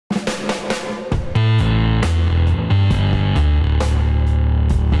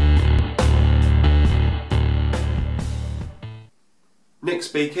Nick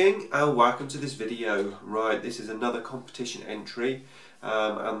speaking, and welcome to this video. Right, this is another competition entry,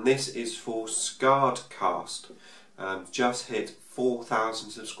 and this is for SkaredCast. Just hit 4,000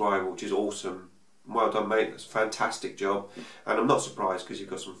 subscribers, which is awesome. Well done, mate. That's a fantastic job, and I'm not surprised because you've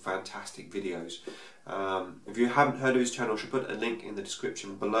got some fantastic videos. If you haven't heard of his channel, I should put a link in the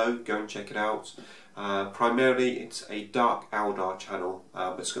description below. Go and check it out. Primarily, it's a Dark Eldar channel,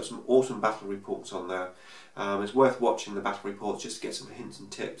 but it's got some awesome battle reports on there. It's worth watching the battle reports just to get some hints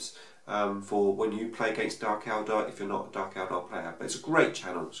and tips for when you play against Dark Eldar if you're not a Dark Eldar player. But it's a great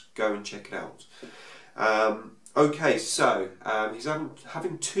channel, so go and check it out. Okay, so he's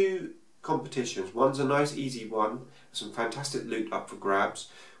having two competitions. One's a nice easy one, some fantastic loot up for grabs.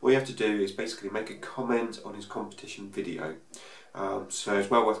 All you have to do is basically make a comment on his competition video. So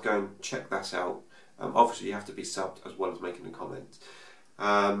it's well worth going and check that out. Obviously you have to be subbed as well as making a comment.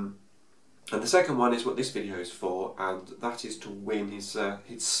 And the second one is what this video is for, and that is to win his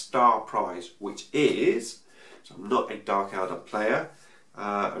star prize, which is, so I'm not a Dark Eldar player,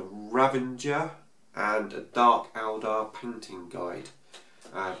 a Ravager and a Dark Eldar painting guide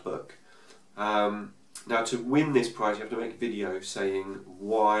book. Now to win this prize you have to make a video saying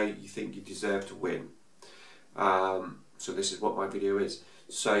why you think you deserve to win. So this is what my video is.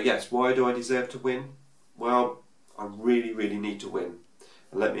 So yes, why do I deserve to win? Well, I really need to win.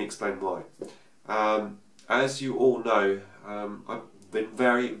 And let me explain why. As you all know, I've been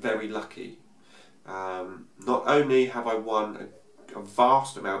very lucky. Not only have I won a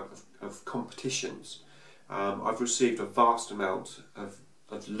vast amount of competitions, I've received a vast amount of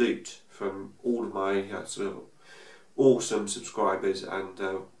loot from all of my sort of awesome subscribers and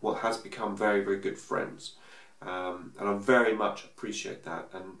what has become very good friends. And I very much appreciate that,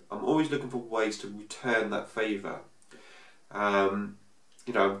 and I'm always looking for ways to return that favour.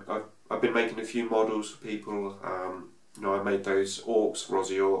 You know, I've been making a few models for people. You know, I made those orcs for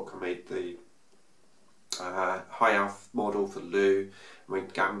Aussie Orc. I made the High Elf model for Lou. I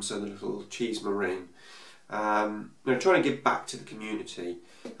made Gamza, the little cheese marine. You know, trying to give back to the community.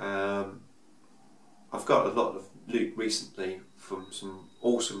 I've got a lot of loot recently from some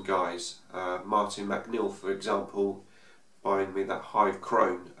awesome guys. Martin McNeil, for example, buying me that Hive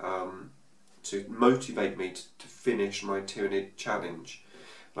Crone to motivate me to finish my Tyranid challenge.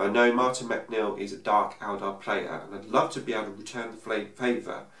 I know Martin McNeil is a Dark Eldar player, and I'd love to be able to return the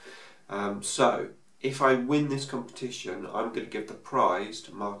favour. So, if I win this competition, I'm going to give the prize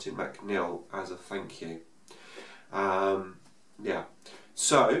to Martin McNeil as a thank you. Yeah,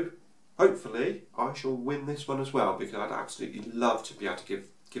 so hopefully I shall win this one as well, because I'd absolutely love to be able to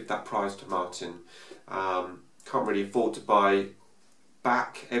give that prize to Martin. Can't really afford to buy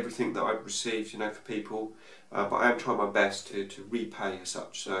back everything that I've received, you know, for people, but I am trying my best to repay as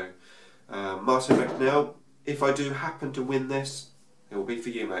such. So Martin McNeil, if I do happen to win this, it will be for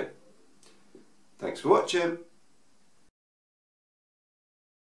you, mate. Thanks for watching.